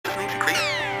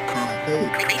Grace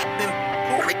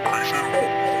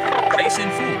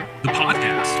in Full, the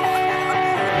podcast.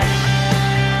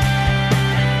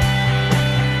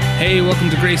 Hey, welcome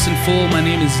to Grace in Full. My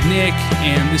name is Nick,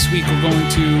 and this week we're going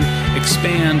to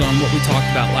expand on what we talked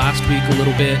about last week a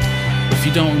little bit. If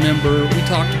you don't remember, we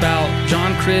talked about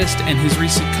John Crist and his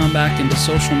recent comeback into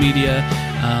social media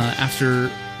after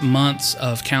months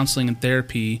of counseling and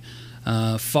therapy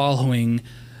following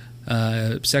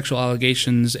sexual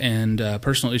allegations and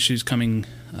personal issues coming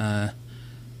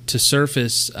to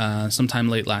surface sometime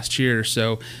late last year.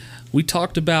 So we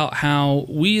talked about how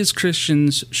we as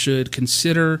Christians should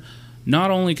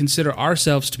not only consider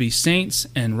ourselves to be saints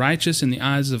and righteous in the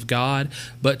eyes of God,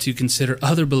 but to consider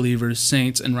other believers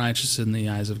saints and righteous in the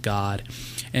eyes of God.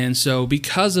 And so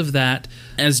because of that,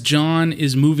 as John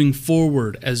is moving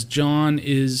forward, as John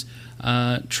is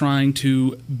trying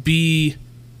to be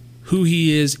who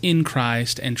he is in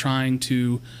Christ and trying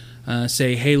to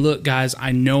say, hey, look, guys,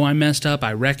 I know I messed up.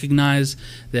 I recognize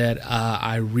that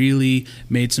I really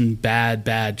made some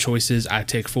bad choices. I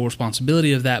take full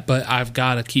responsibility of that, but I've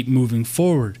got to keep moving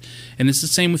forward. And it's the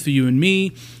same with you and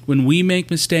me. When we make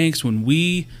mistakes, when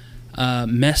we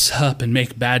mess up and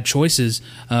make bad choices,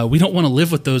 we don't want to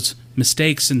live with those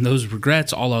mistakes and those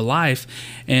regrets all our life.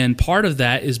 And part of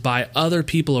that is by other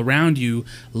people around you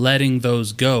letting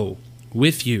those go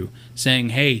with you, saying,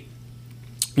 hey,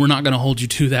 we're not going to hold you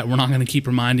to that. We're not going to keep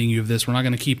reminding you of this. We're not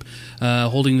going to keep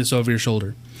holding this over your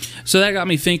shoulder. So that got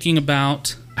me thinking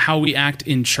about how we act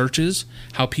in churches,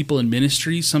 how people in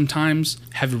ministry sometimes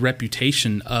have a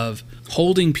reputation of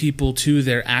holding people to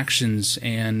their actions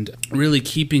and really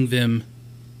keeping them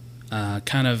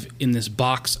kind of in this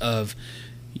box of,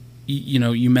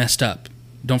 you messed up.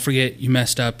 Don't forget you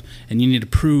messed up and you need to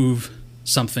prove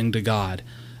something to God.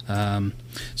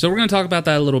 So we're going to talk about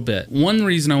that a little bit. One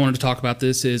reason I wanted to talk about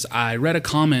this is I read a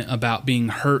comment about being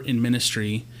hurt in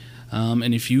ministry.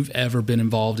 And if you've ever been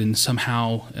involved in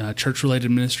somehow church-related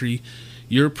ministry,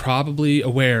 you're probably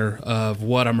aware of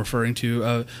what I'm referring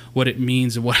to, what it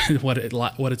means, and what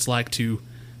it's like to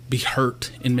be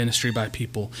hurt in ministry by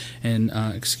people. And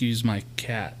excuse my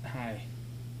cat. Hi.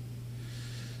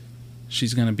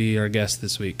 She's going to be our guest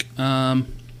this week.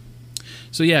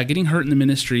 So yeah, getting hurt in the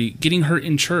ministry, getting hurt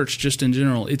in church just in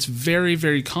general, it's very,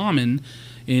 very common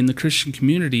in the Christian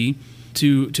community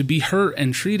to be hurt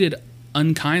and treated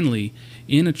unkindly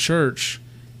in a church,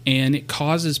 and it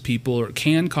causes people, or it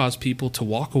can cause people, to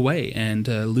walk away and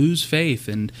lose faith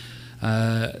and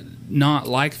not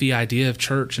like the idea of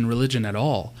church and religion at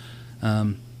all.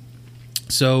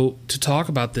 So to talk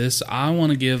about this, I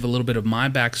want to give a little bit of my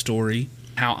backstory,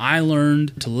 how I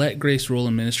learned to let grace rule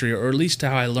in ministry, or at least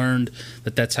how I learned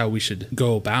that that's how we should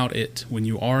go about it when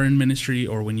you are in ministry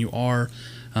or when you are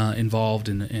involved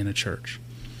in a church.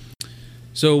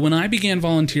 So when I began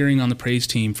volunteering on the praise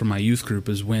team for my youth group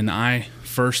is when I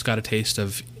first got a taste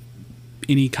of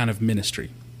any kind of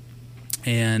ministry.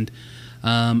 And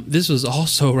this was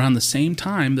also around the same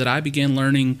time that I began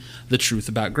learning the truth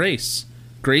about grace.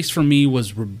 Grace for me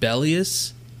was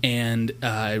rebellious, and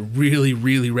it really,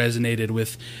 really resonated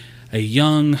with a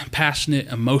young, passionate,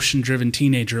 emotion-driven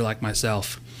teenager like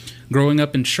myself. Growing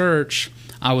up in church,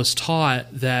 I was taught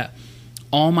that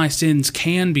all my sins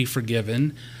can be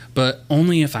forgiven, but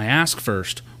only if I ask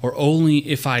first, or only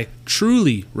if I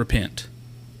truly repent.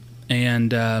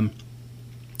 And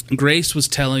grace was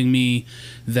telling me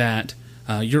that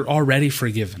you're already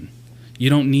forgiven.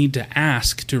 You don't need to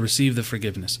ask to receive the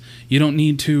forgiveness. You don't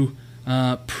need to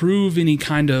prove any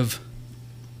kind of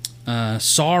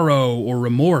sorrow or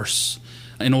remorse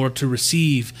in order to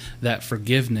receive that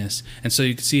forgiveness. And so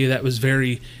you can see that it was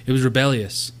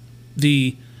rebellious.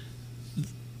 And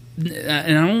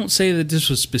I won't say that this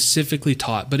was specifically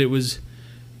taught, but it was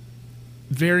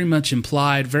very much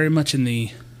implied, very much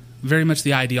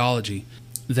the ideology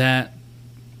that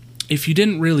if you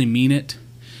didn't really mean it,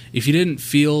 if you didn't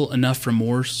feel enough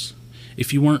remorse,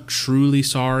 if you weren't truly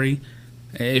sorry,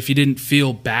 if you didn't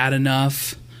feel bad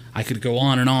enough, I could go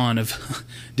on and on of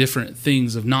different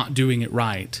things of not doing it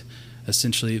right,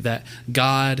 essentially, that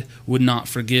God would not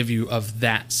forgive you of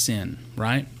that sin,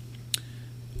 right?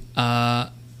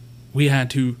 We had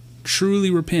to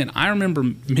truly repent. I remember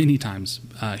many times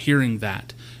hearing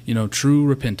that, true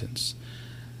repentance.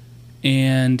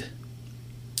 And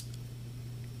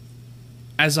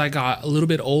as I got a little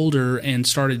bit older and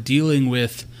started dealing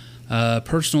with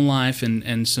personal life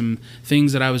and some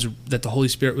things that the Holy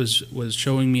Spirit was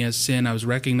showing me as sin, I was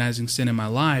recognizing sin in my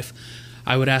life,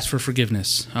 I would ask for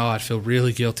forgiveness. Oh, I'd feel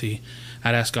really guilty.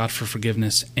 I'd ask God for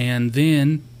forgiveness. And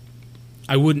then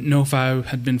I wouldn't know if I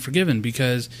had been forgiven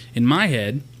because in my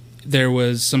head, there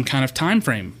was some kind of time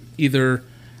frame. Either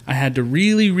I had to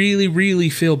really, really, really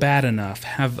feel bad enough,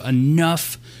 have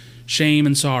enough shame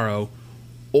and sorrow,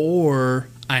 or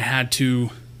I had to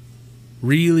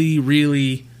really,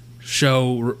 really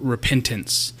show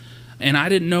repentance. And I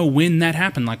didn't know when that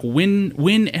happened. Like,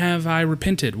 when have I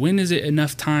repented? When is it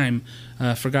enough time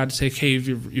for God to say, hey,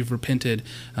 you've repented,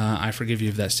 I forgive you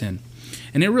of that sin?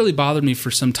 And it really bothered me for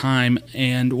some time.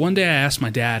 And one day I asked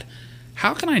my dad,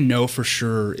 how can I know for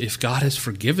sure if God has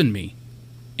forgiven me?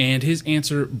 And his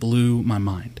answer blew my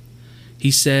mind.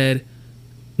 He said,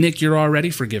 Nick, you're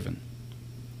already forgiven.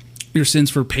 Your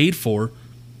sins were paid for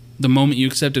the moment you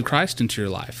accepted Christ into your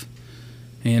life.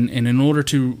 And in order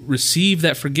to receive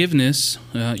that forgiveness,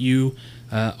 you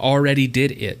already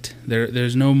did it.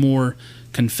 There's no more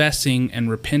confessing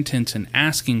and repentance and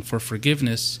asking for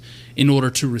forgiveness in order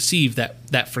to receive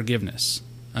that forgiveness.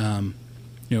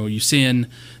 You sin,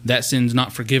 that sin's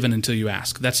not forgiven until you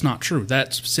ask. That's not true.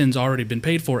 That sin's already been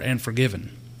paid for and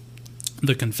forgiven.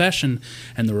 The confession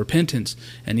and the repentance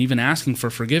and even asking for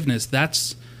forgiveness,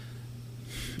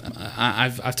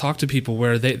 I've talked to people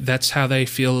where that's how they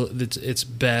feel it's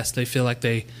best. They feel like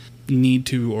they need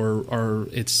to, or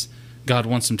it's God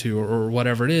wants them to, or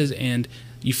whatever it is, and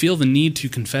you feel the need to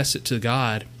confess it to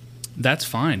God. That's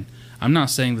fine. I'm not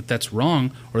saying that that's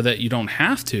wrong or that you don't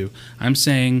have to. I'm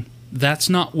saying that's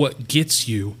not what gets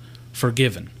you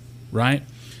forgiven, right?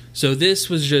 So this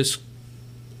was just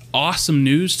awesome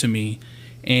news to me,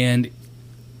 and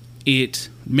it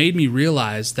made me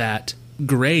realize that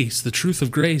grace, the truth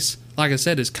of grace, like I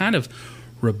said, is kind of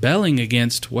rebelling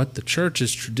against what the church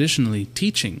is traditionally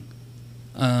teaching.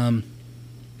 And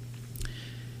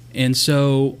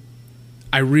so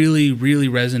I really, really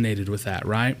resonated with that,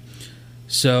 right?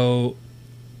 So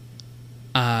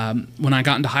when I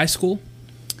got into high school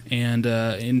and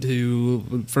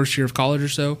into first year of college or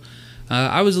so,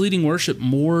 I was leading worship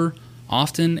more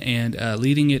often and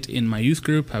leading it in my youth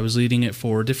group. I was leading it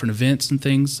for different events and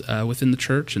things within the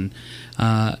church. And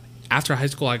after high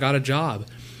school, I got a job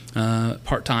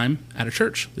part-time at a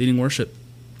church leading worship.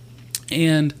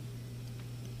 And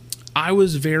I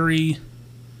was very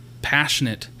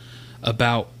passionate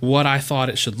about what I thought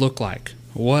it should look like,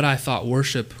 what I thought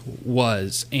worship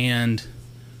was, and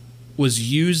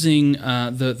was using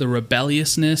the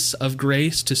rebelliousness of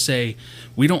grace to say,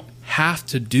 we don't have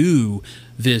to do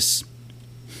this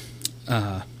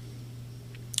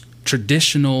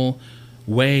traditional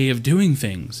way of doing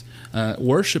things.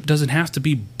 Worship doesn't have to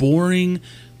be boring,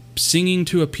 singing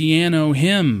to a piano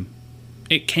hymn.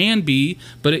 It can be,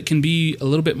 but it can be a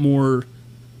little bit more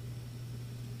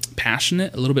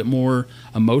passionate, a little bit more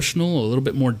emotional, a little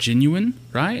bit more genuine,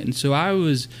 right? And so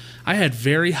I had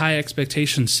very high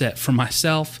expectations set for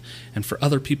myself and for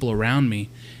other people around me,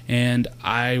 and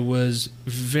I was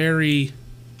very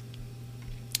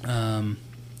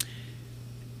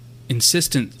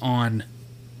insistent on,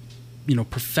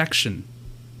 perfection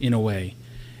in a way.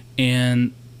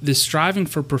 And this striving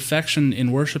for perfection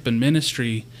in worship and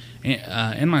ministry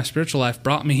and my spiritual life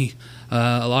brought me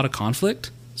a lot of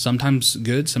conflict. Sometimes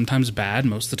good, sometimes bad,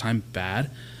 most of the time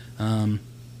bad. And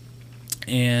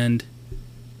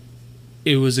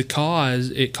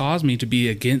it caused me to be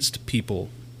against people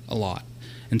a lot.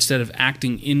 Instead of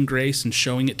acting in grace and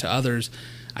showing it to others,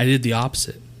 I did the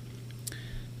opposite.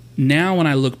 Now when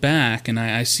I look back and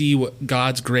I see what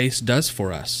God's grace does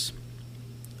for us,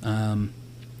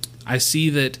 I see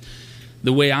that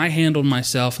the way I handled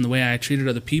myself and the way I treated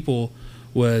other people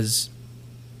was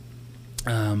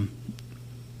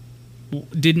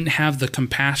didn't have the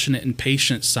compassionate and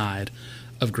patient side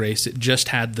of grace. It just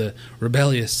had the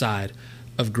rebellious side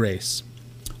of grace.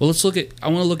 Well, I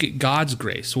want to look at God's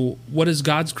grace. Well, what is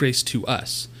God's grace to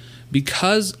us?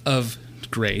 Because of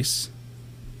grace,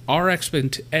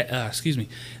 the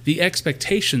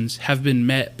expectations have been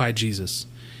met by Jesus.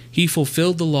 He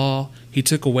fulfilled the law. He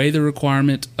took away the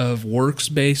requirement of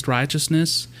works-based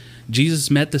righteousness.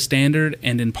 Jesus met the standard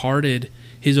and imparted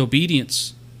his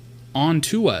obedience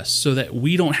onto us so that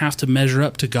we don't have to measure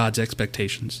up to God's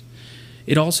expectations.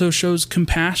 It also shows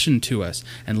compassion to us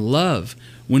and love.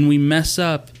 When we mess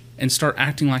up and start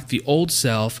acting like the old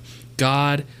self,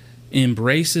 God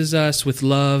embraces us with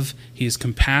love. He is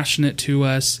compassionate to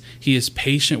us. He is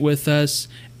patient with us,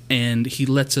 and he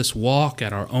lets us walk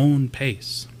at our own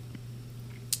pace.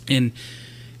 And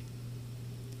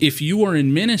if you are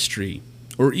in ministry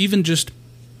or even just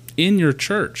in your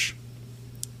church,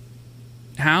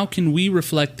 how can we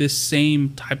reflect this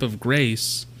same type of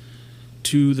grace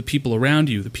to the people around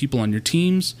you, the people on your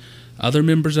teams, other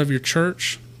members of your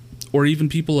church, or even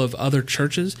people of other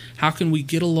churches? How can we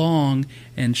get along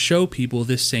and show people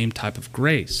this same type of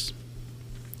grace?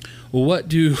 Well, what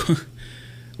do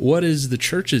what is the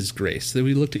church's grace? That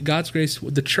we looked at God's grace,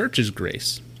 the church's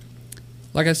grace.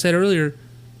 Like I said earlier,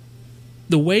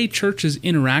 the way churches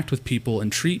interact with people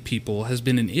and treat people has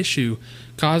been an issue,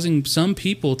 causing some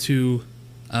people to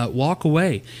walk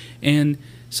away. And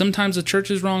sometimes the church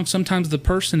is wrong, sometimes the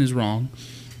person is wrong.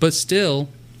 But still,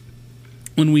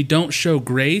 when we don't show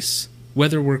grace,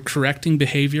 whether we're correcting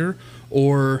behavior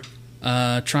or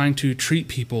trying to treat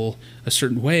people a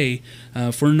certain way,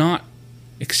 if we're not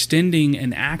extending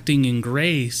and acting in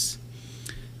grace,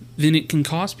 then it can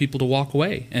cause people to walk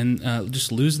away and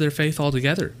just lose their faith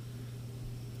altogether.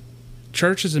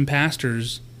 Churches and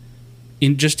pastors,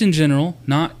 in general,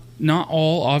 not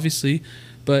all, obviously,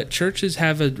 but churches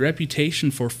have a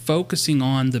reputation for focusing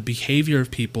on the behavior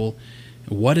of people,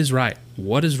 what is right,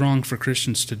 what is wrong for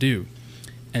Christians to do.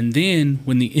 And then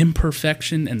when the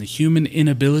imperfection and the human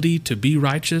inability to be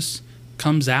righteous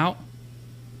comes out,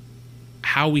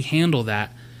 how we handle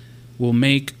that will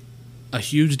make a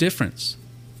huge difference.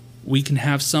 We can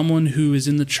have someone who is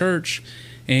in the church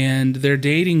and they're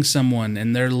dating someone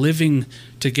and they're living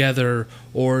together,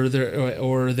 or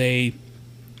they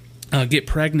get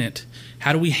pregnant.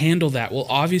 How do we handle that? Well,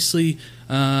 obviously,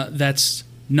 that's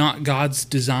not God's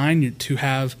design to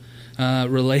have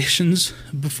relations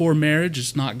before marriage.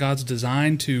 It's not God's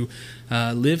design to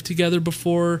live together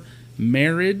before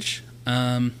marriage.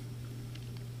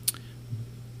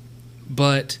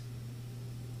 But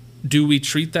do we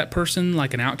treat that person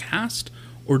like an outcast?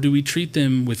 Or do we treat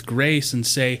them with grace and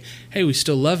say, hey, we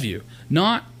still love you?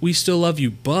 Not we still love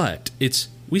you, but it's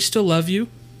we still love you.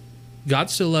 God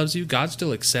still loves you. God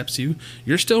still accepts you.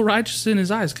 You're still righteous in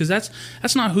His eyes, because that's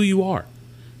not who you are.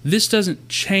 This doesn't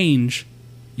change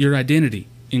your identity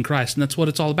in Christ, and that's what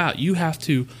it's all about. You have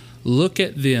to look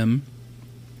at them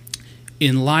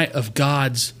in light of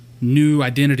God's new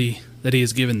identity that He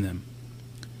has given them.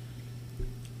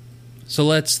 So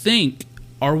let's think,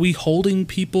 are we holding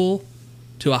people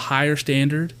to a higher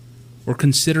standard or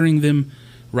considering them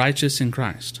righteous in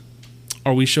Christ?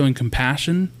 Are we showing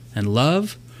compassion and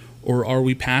love, or are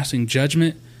we passing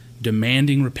judgment,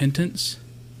 demanding repentance?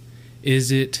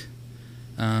 Is it,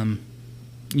 a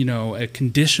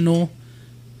conditional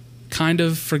kind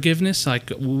of forgiveness?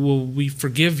 Like, will we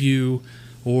forgive you,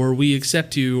 or we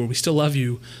accept you, or we still love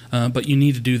you, but you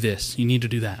need to do this, you need to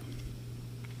do that.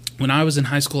 When I was in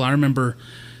high school, I remember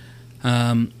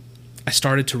I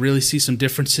started to really see some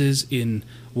differences in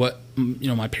what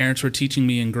my parents were teaching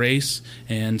me in grace,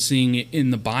 and seeing it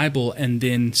in the Bible, and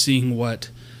then seeing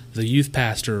what the youth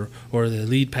pastor or the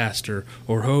lead pastor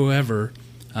or whoever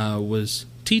was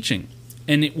teaching.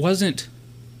 And it wasn't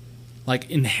like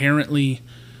inherently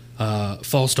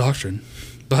false doctrine,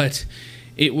 but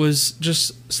it was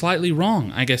just slightly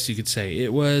wrong, I guess you could say.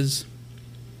 It was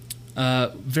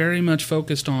very much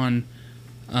focused on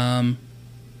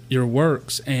your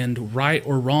works and right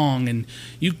or wrong, and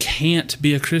you can't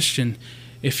be a Christian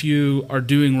if you are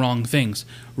doing wrong things.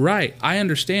 Right, I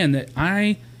understand that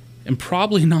I am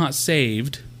probably not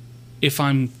saved if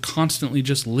I'm constantly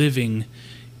just living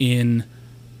in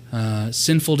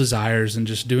sinful desires and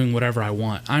just doing whatever I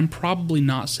want. I'm probably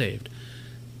not saved.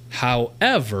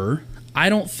 However, I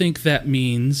don't think that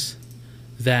means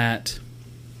that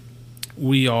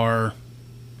we are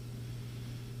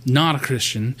not a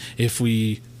Christian if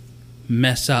we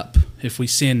mess up, if we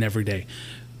sin every day.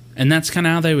 And that's kind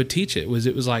of how they would teach it.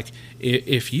 It was like,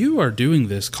 if you are doing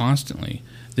this constantly,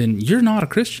 then you're not a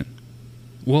Christian.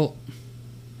 Well,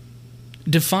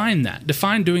 define that.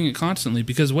 Define doing it constantly,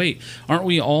 because wait, aren't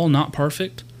we all not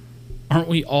perfect? Aren't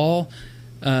we all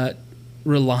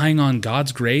relying on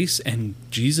God's grace and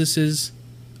Jesus's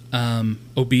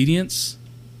obedience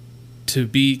to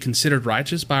be considered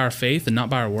righteous by our faith and not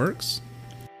by our works?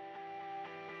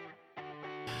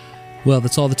 Well,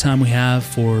 that's all the time we have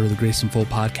for the Grace in Full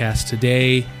podcast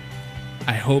today.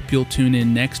 I hope you'll tune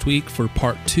in next week for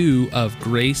part 2 of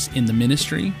Grace in the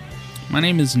Ministry. My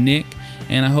name is Nick,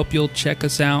 and I hope you'll check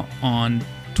us out on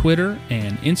Twitter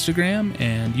and Instagram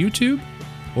and YouTube,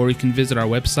 or you can visit our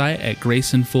website at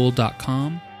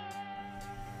graceinfull.com.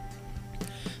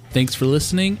 Thanks for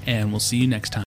listening, and we'll see you next time.